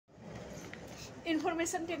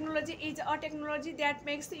Information technology is a technology that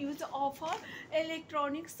makes the use of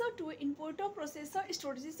electronics to input, process,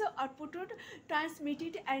 storage, output, transmit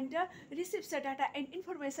it, and receives data and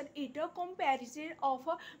information. It comparison of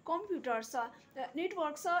computers,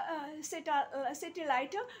 networks,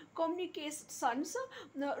 satellite communications,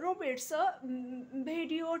 robots,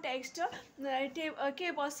 video, text,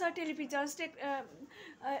 cables, televisions,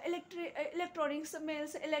 electronics,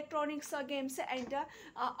 mails, electronics, games, and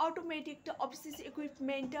automatic office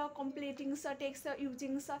equipment, completing takes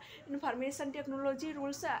using information technology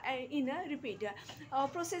rules in repeat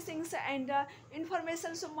processing and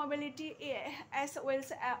information mobility, as well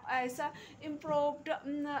as improved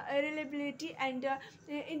reliability and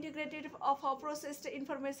integrated of processed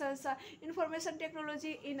information. Information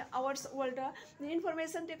technology in our world,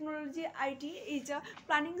 information technology IT is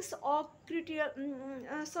planning of critical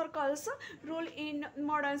circles role in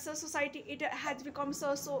modern society. It has become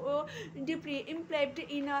so deeply embedded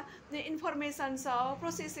in the information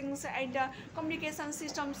processing and communication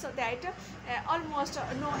systems that almost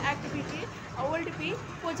no activity would be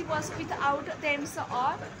possible without them.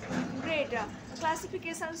 Or great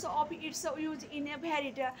classifications of its use in a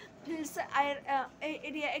varied fields are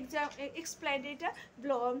explained it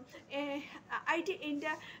below. IT in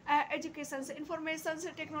education, information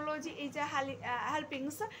technology is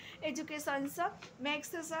helping education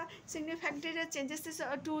makes significant changes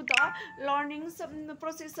to the learning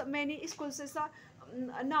process. Many schools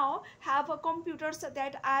now have computers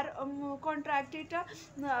that are contracted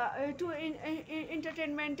to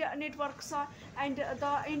entertainment networks and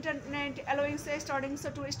the internet, allowing students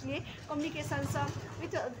to study communications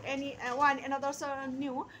with any one another's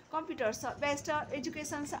new computers. Best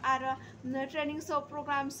educations are training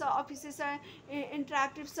programs, offices,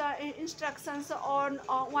 interactive instructions on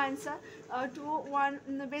one's to one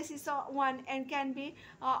basis one, and can be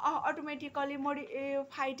automatically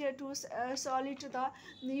modified to solid the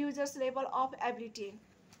user's level of ability.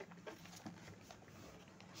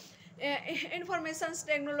 Information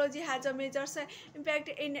technology has a major impact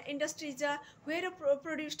in industries where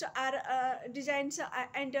produced are designs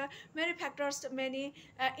and manufacturers. Many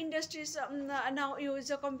industries now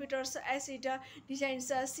use computers as it designs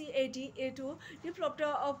CAD to develop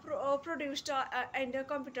produced and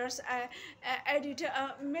computers edit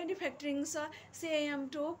manufacturing CAM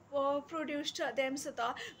to produce them.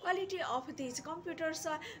 The quality of these computers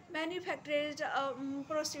manufactured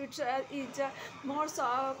proceeds is more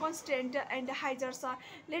constant and higher,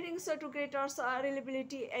 leading to greater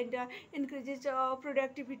reliability and increases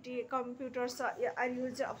productivity. Computers are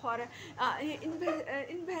used for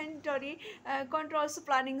inventory controls,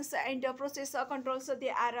 planning, and process controls.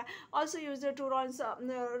 They are also used to run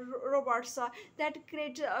robots that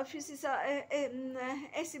create pieces,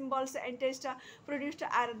 assembles, and test produced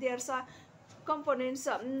are their components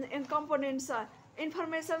and components.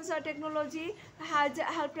 Information technology has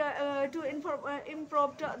helped to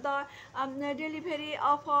improve the delivery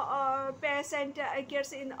of patient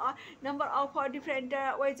cares in a number of different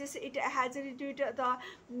ways. It has reduced the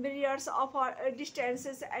barriers of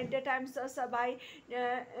distances and times by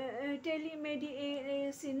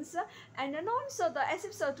telemedicine and announced the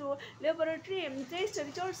access to laboratory test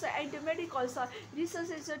results and medical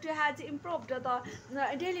research. Has improved the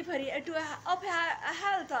delivery of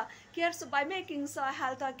health cares by making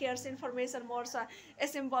health cares information more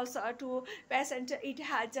assembles to patient. It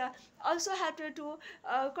has also helped to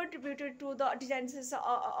contribute to the designs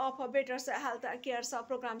of better health cares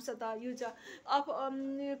programs. The use of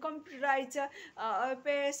computerized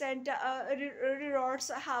patient rewards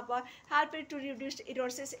have helped to reduce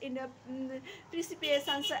errors in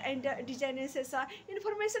prescriptions and designs.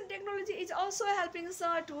 Information technology is also helping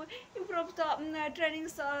to improve the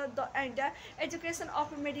trainings and education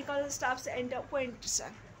of medical staffs and points.